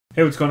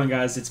Hey, what's going on,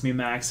 guys? It's me,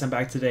 Max. I'm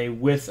back today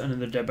with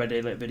another Dead by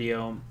Daylight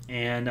video,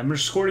 and I'm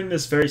recording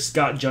this very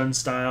Scott Junn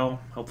style,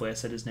 hopefully I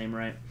said his name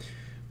right,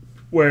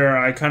 where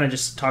I kind of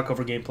just talk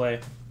over gameplay.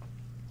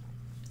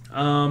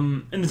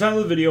 And the title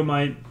of the video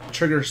might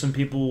trigger some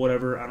people,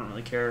 whatever, I don't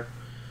really care.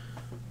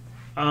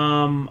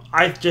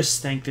 I just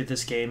think that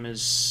this game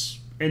is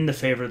in the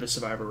favor of the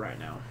Survivor right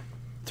now,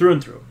 through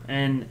and through,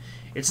 and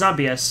it's not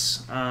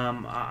BS.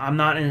 I'm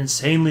not an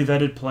insanely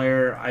vetted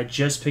player. I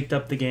just picked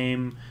up the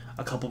game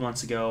a couple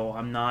months ago.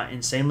 I'm not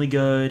insanely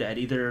good at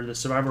either the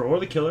Survivor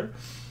or the Killer.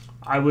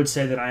 I would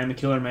say that I am a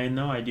Killer main,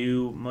 though. I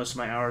do most of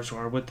my hours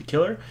are with the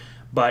Killer,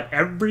 but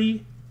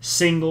every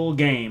single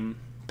game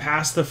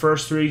past the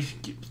first three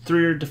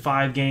to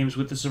five games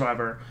with the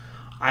Survivor,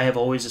 I have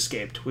always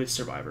escaped with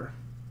Survivor.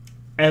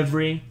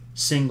 Every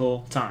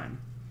single time.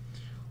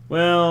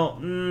 Well,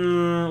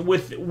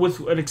 with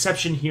an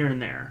exception here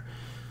and there.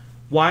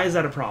 Why is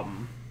that a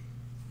problem?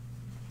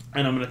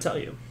 And I'm going to tell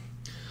you.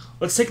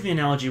 Let's take the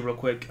analogy real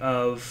quick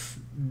of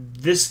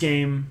this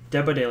game,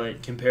 Dead by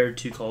Daylight, compared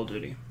to Call of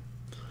Duty.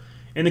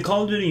 In the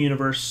Call of Duty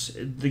universe,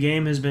 the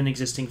game has been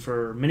existing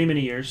for many,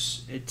 many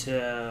years. It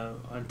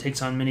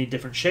takes on many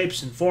different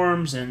shapes and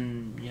forms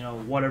and,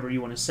 whatever you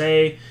want to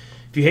say.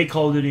 If you hate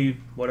Call of Duty,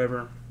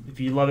 whatever.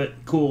 If you love it,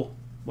 cool,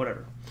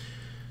 whatever.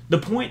 The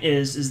point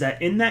is that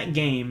in that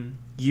game,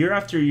 year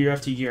after year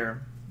after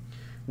year,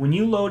 when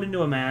you load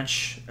into a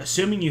match,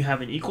 assuming you have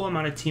an equal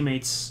amount of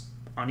teammates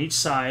on each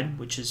side,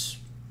 which is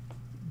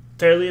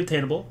fairly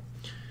obtainable,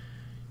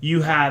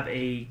 you have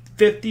a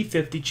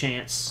 50-50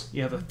 chance,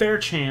 you have a fair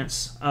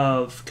chance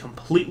of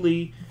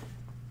completely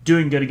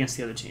doing good against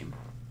the other team.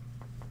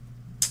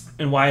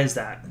 And why is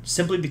that?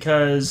 Simply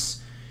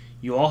because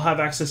you all have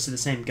access to the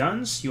same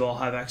guns, you all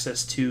have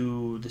access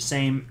to the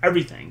same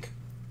everything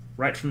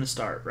right from the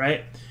start,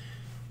 right?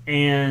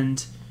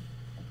 And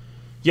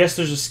yes,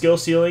 there's a skill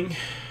ceiling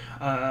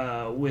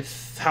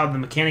with how the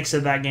mechanics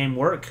of that game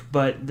work,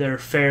 but they're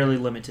fairly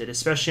limited,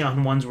 especially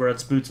on ones where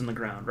it's boots on the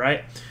ground,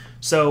 right?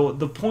 So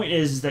the point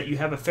is that you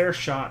have a fair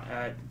shot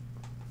at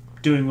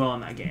doing well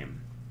in that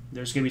game.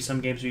 There's going to be some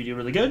games where you do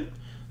really good,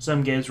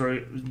 some games where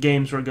it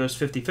goes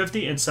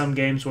 50-50, and some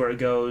games where it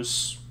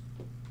goes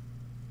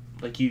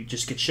like you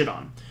just get shit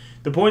on.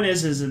 The point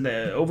is in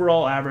the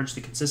overall average,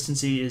 the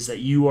consistency is that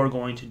you are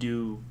going to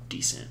do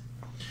decent.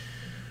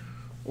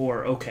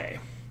 Or okay.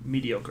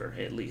 Mediocre,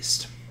 at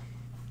least.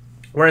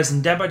 Whereas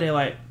in Dead by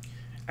Daylight,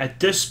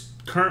 at this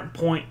current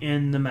point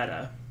in the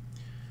meta,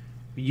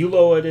 you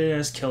load it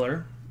as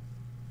Killer,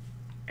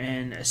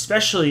 and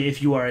especially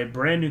if you are a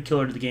brand new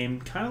Killer to the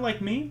game, kind of like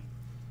me,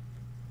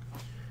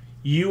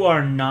 you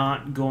are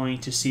not going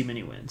to see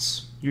many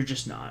wins. You're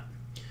just not.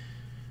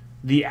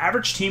 The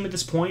average team at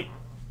this point,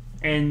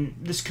 and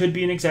this could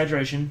be an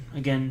exaggeration,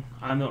 again,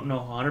 I don't know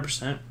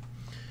 100%,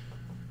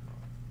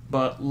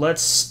 but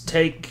let's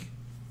take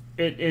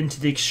it into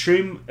the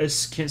extreme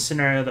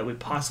scenario that we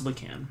possibly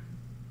can.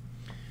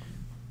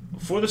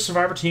 For the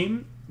Survivor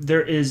team,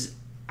 there is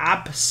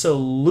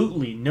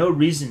absolutely no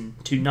reason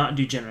to not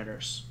do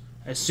generators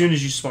as soon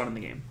as you spawn in the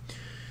game.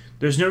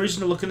 There's no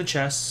reason to look in the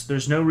chests.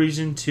 There's no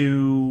reason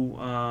to,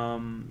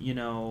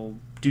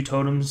 do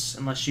totems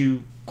unless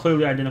you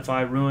clearly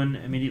identify Ruin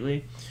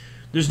immediately.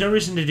 There's no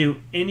reason to do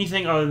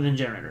anything other than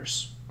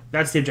generators.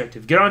 That's the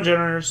objective. Get on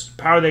generators,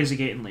 power the exit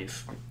gate, and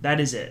leave.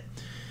 That is it.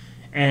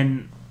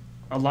 And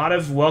a lot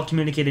of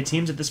well-communicated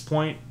teams at this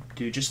point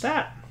do just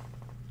that.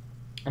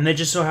 And they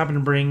just so happen to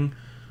bring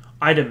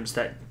items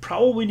that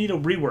probably need a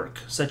rework,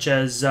 such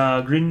as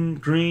green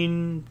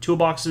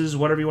toolboxes,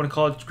 whatever you want to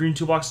call it. Green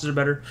toolboxes are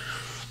better.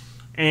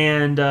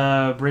 And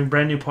bring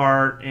brand new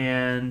part,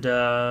 and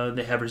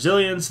they have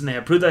resilience, and they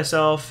have prove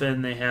thyself,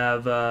 and they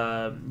have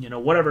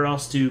whatever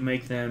else to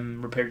make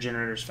them repair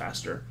generators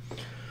faster,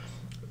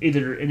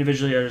 either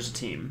individually or as a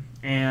team.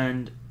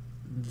 And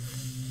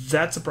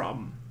that's a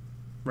problem.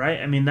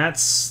 Right? I mean,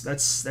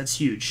 that's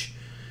huge.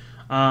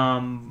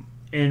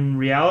 In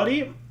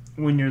reality,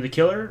 when you're the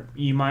Killer,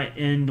 you might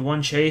end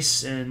one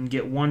chase and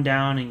get one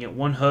down and get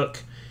one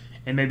hook,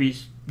 and maybe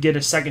get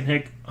a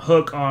second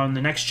hook on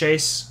the next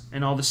chase,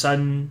 and all of a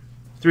sudden,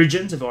 3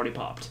 gens have already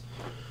popped.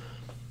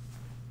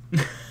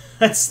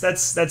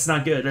 that's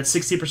not good. That's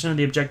 60% of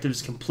the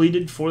objectives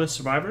completed for the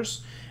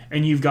survivors,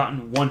 and you've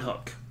gotten one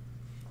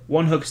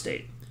hook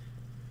state.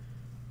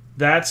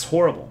 That's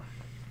horrible.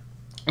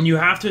 And you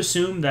have to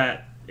assume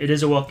that it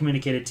is a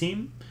well-communicated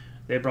team.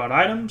 They brought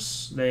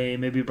items. They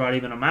maybe brought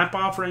even a map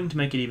offering to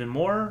make it even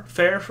more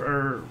fair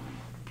or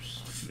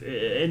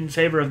in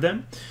favor of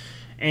them.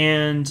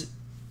 And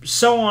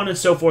so on and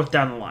so forth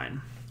down the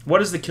line. What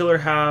does the Killer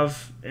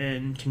have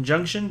in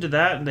conjunction to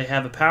that? They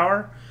have a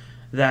power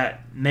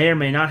that may or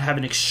may not have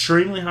an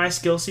extremely high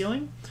skill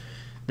ceiling.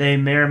 They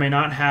may or may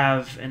not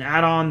have an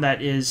add-on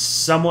that is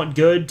somewhat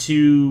good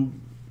to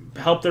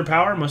help their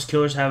power. Most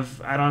Killers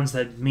have add-ons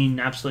that mean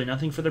absolutely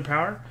nothing for their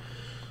power.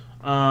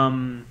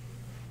 And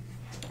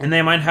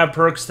they might have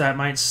perks that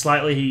might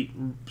slightly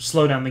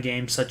slow down the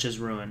game, such as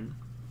Ruin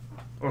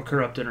or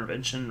Corrupt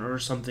Intervention or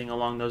something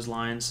along those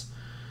lines.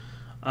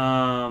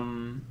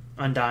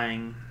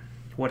 Undying,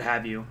 what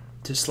have you,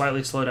 to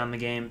slightly slow down the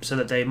game so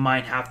that they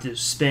might have to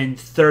spend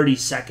 30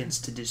 seconds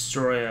to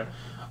destroy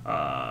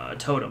a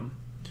totem.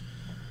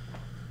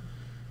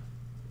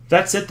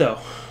 That's it, though.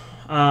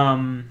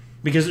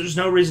 Because there's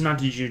no reason not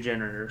to use your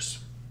generators.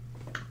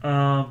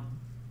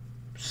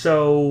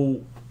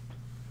 So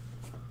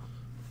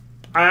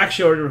I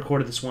actually already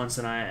recorded this once,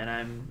 and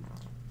I'm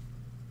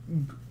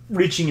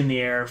reaching in the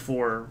air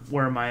for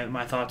where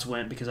my thoughts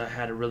went because I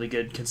had a really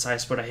good,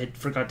 concise, but I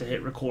forgot to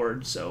hit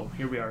record, so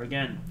here we are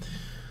again.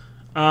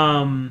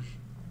 The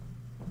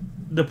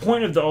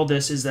point of all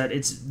this is that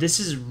this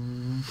is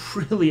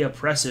really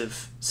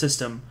oppressive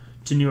system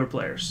to newer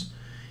players,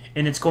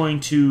 and it's going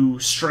to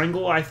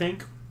strangle, I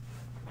think,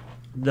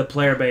 the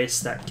player base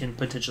that can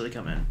potentially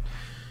come in.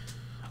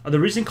 The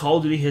reason Call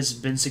of Duty has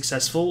been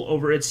successful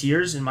over its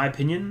years, in my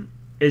opinion,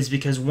 is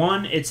because,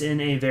 one, it's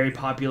in a very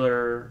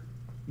popular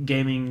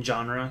gaming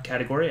genre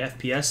category.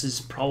 FPS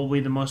is probably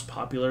the most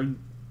popular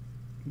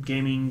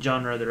gaming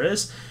genre there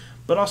is,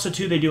 but also,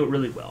 two, they do it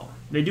really well.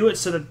 They do it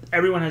so that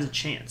everyone has a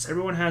chance.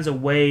 Everyone has a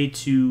way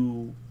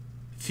to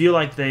feel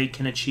like they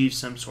can achieve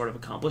some sort of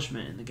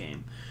accomplishment in the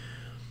game.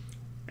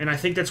 And I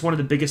think that's one of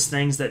the biggest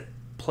things that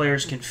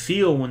players can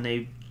feel when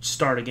they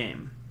start a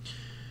game.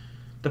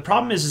 The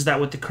problem is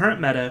that with the current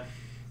meta,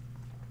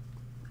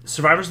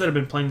 survivors that have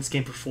been playing this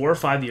game for 4 or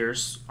 5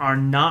 years are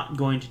not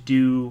going to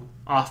do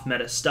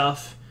off-meta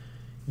stuff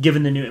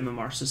given the new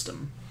MMR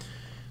system.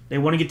 They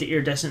want to get to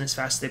iridescent as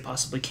fast as they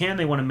possibly can.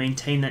 They want to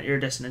maintain that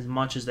iridescent as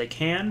much as they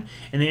can.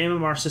 And the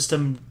MMR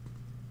system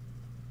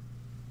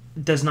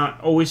does not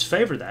always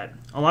favor that.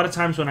 A lot of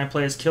times when I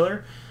play as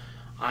killer,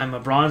 I'm a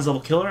bronze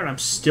level killer and I'm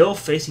still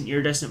facing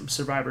iridescent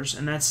survivors.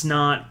 And that's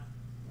not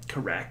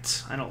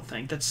correct, I don't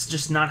think. That's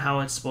just not how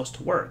it's supposed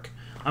to work.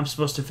 I'm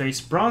supposed to face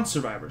bronze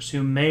survivors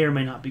who may or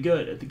may not be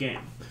good at the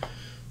game.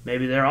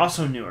 Maybe they're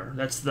also newer.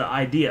 That's the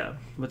idea,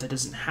 but that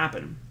doesn't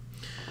happen.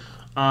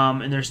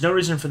 And there's no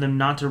reason for them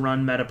not to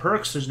run meta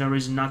perks. There's no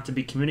reason not to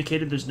be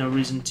communicated. There's no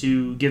reason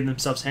to give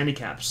themselves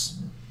handicaps.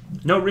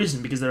 No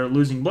reason, because they're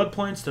losing blood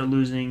points. They're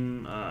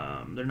losing.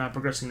 They're not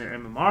progressing their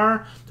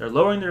MMR. They're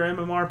lowering their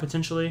MMR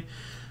potentially,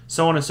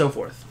 so on and so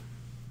forth.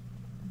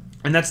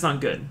 And that's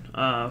not good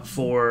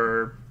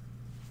for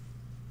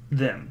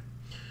them.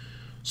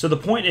 So the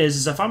point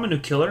is if I'm a new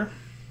killer,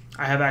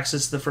 I have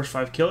access to the first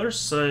 5 killers.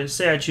 So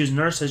say I choose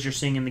Nurse, as you're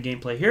seeing in the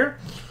gameplay here.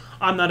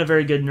 I'm not a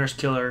very good Nurse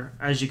killer,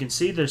 as you can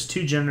see. There's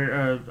 2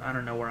 I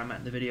don't know where I'm at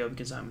in the video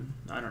because I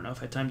don't know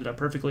if I timed it up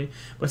perfectly.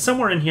 But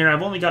somewhere in here,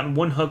 I've only gotten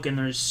 1 hook and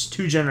there's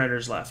 2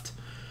 generators left.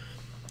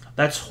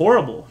 That's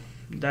horrible.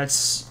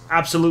 That's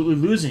absolutely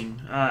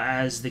losing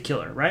as the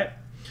killer, right?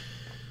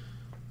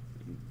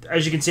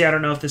 As you can see, I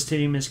don't know if this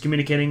team is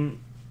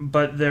communicating,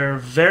 but they're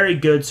very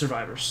good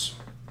survivors.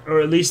 Or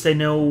at least they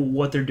know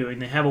what they're doing.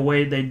 They have a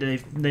way, they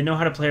know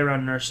how to play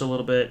around Nurse a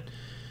little bit.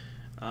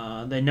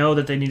 They know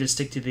that they need to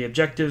stick to the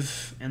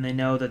objective, and they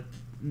know that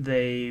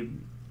they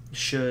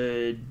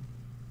should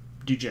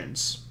do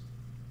gens.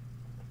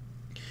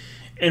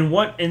 In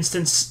what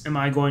instance am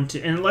I going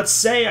to... And let's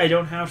say I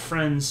don't have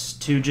friends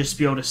to just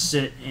be able to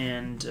sit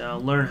and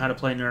learn how to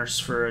play Nurse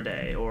for a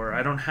day, or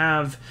I don't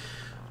have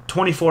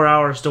 24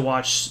 hours to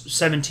watch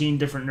 17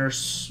 different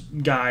Nurse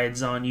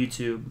guides on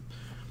YouTube.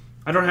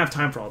 I don't have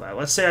time for all that.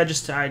 Let's say I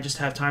just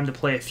have time to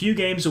play a few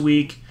games a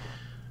week,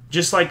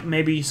 just like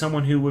maybe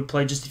someone who would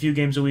play just a few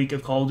games a week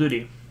of Call of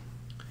Duty.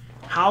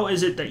 How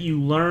is it that you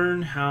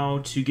learn how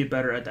to get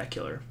better at that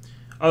killer?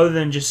 Other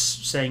than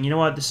just saying, you know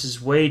what, this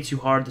is way too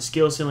hard, the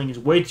skill ceiling is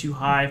way too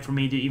high for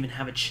me to even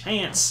have a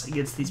chance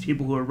against these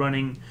people who are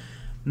running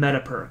meta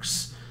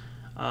perks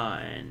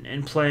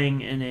and playing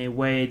in a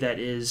way that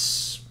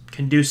is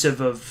conducive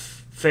of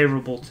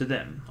favorable to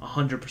them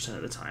 100%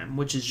 of the time,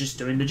 which is just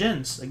doing the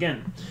gens,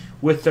 again,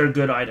 with their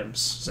good items,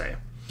 say.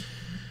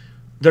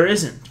 There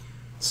isn't.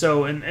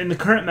 So in the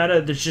current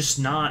meta, there's just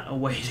not a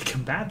way to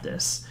combat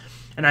this.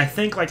 And I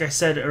think, like I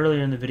said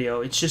earlier in the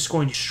video, it's just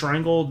going to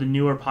strangle the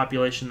newer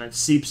population that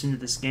seeps into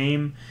this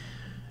game,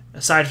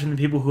 aside from the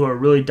people who are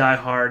really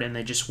diehard and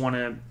they just want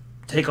to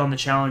take on the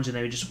challenge and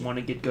they just want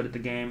to get good at the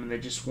game and they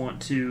just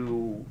want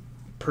to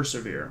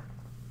persevere.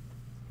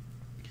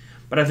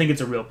 But I think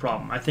it's a real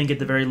problem. I think at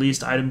the very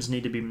least, items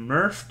need to be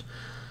nerfed,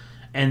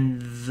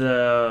 and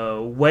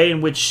the way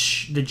in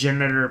which the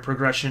generator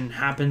progression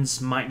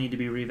happens might need to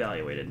be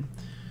reevaluated.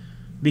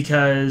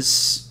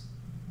 Because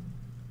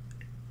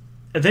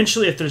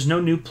eventually, if there's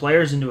no new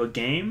players into a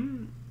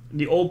game,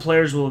 the old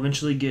players will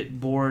eventually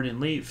get bored and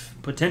leave,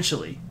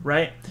 potentially,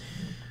 right?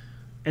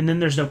 And then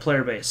there's no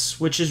player base,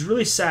 which is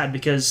really sad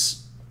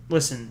because,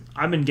 listen,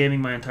 I've been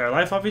gaming my entire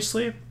life,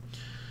 obviously.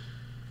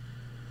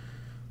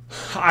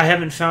 I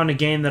haven't found a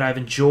game that I've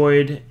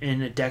enjoyed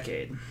in a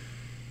decade.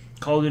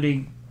 Call of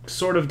Duty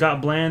sort of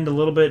got bland a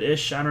little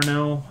bit-ish, I don't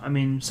know. I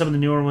mean, some of the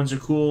newer ones are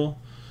cool.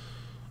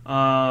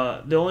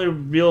 The only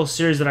real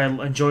series that I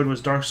enjoyed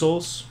was Dark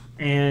Souls.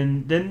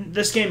 And then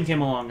this game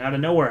came along out of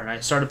nowhere, and I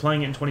started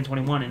playing it in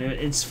 2021, and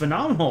it's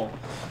phenomenal.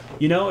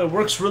 You know, it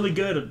works really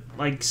good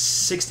like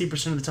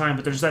 60% of the time,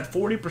 but there's that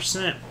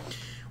 40%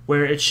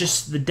 where it's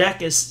just the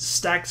deck is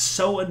stacked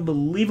so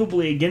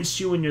unbelievably against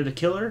you when you're the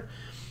killer,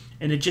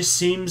 and it just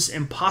seems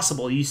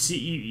impossible.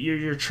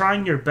 You're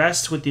trying your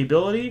best with the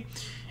ability,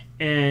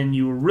 and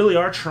you really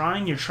are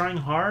trying. You're trying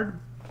hard,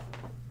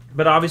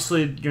 but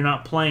obviously you're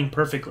not playing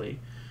perfectly,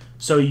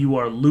 so you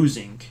are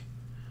losing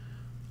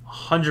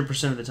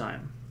 100% of the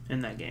time in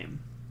that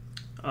game.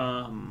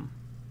 And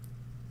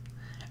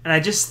I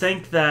just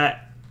think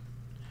that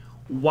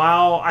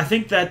while I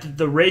think that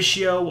the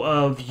ratio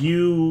of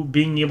you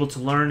being able to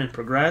learn and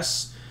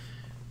progress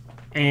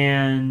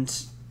and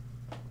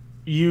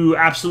you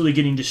absolutely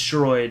getting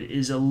destroyed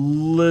is a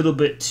little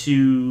bit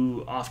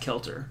too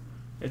off-kilter,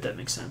 if that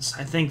makes sense.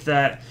 I think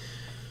that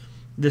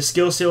the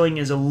skill ceiling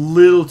is a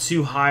little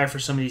too high for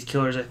some of these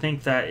killers. I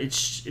think that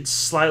it's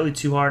slightly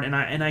too hard, and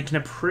I can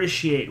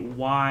appreciate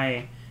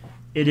why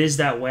it is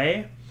that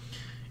way.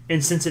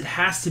 And since it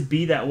has to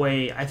be that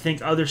way, I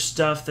think other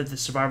stuff that the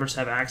survivors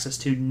have access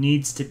to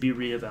needs to be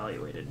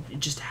reevaluated. It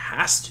just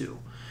has to.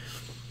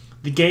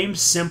 The game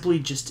simply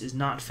just is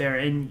not fair,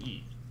 and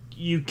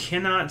you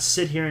cannot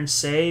sit here and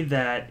say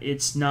that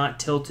it's not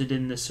tilted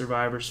in the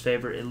survivors'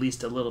 favor at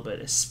least a little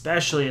bit,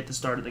 especially at the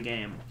start of the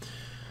game,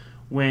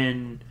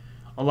 when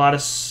a lot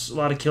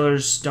of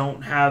killers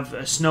don't have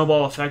a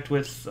snowball effect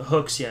with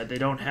hooks yet. They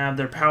don't have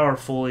their power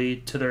fully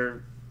to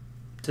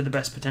the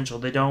best potential.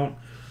 They don't.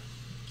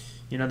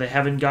 They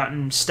haven't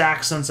gotten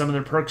stacks on some of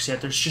their perks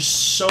yet. There's just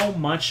so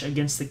much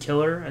against the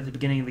killer at the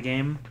beginning of the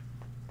game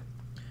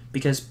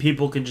because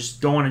people can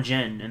just go on a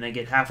gen and they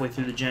get halfway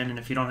through the gen, and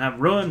if you don't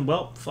have Ruin,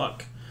 well,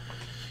 fuck.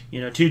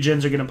 2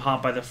 gens are going to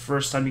pop by the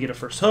first time you get a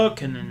first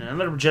hook, and then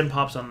another gen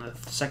pops on the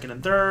second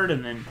and third,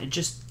 and then it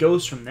just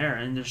goes from there,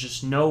 and there's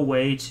just no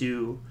way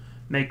to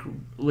make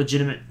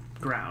legitimate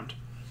ground.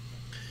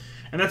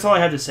 And that's all I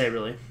have to say,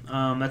 really.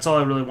 That's all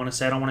I really want to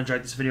say. I don't want to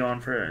drag this video on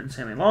for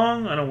insanely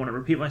long. I don't want to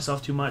repeat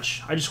myself too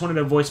much. I just wanted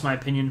to voice my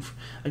opinion.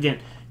 Again,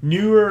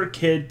 newer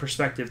kid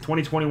perspective,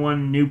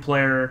 2021, new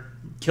player,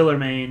 killer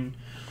main.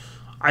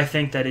 I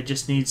think that it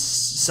just needs,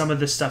 some of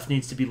this stuff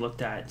needs to be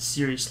looked at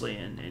seriously,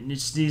 and it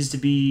just needs to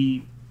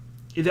be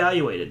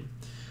evaluated.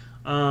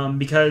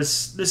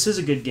 Because this is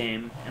a good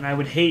game, and I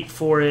would hate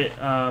for it,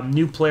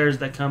 new players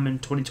that come in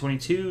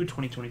 2022,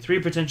 2023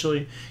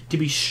 potentially, to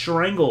be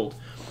strangled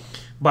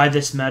by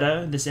this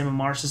meta, this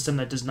MMR system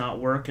that does not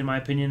work, in my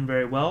opinion,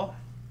 very well.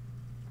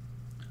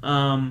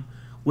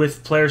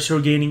 With players who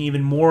are gaining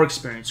even more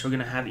experience, who are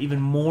going to have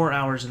even more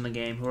hours in the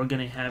game, who are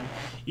going to have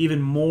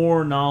even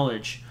more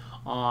knowledge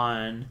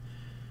on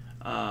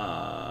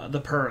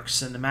the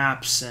perks and the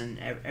maps and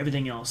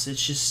everything else. It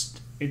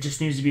just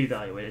needs to be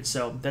evaluated.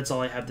 So that's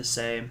all I have to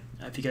say.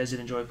 If you guys did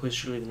enjoy, please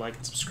sure leave a like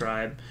and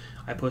subscribe.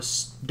 I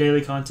post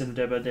daily content of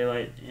Dead by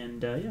Daylight,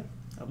 and yeah,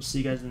 I will see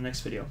you guys in the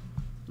next video.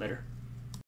 Later.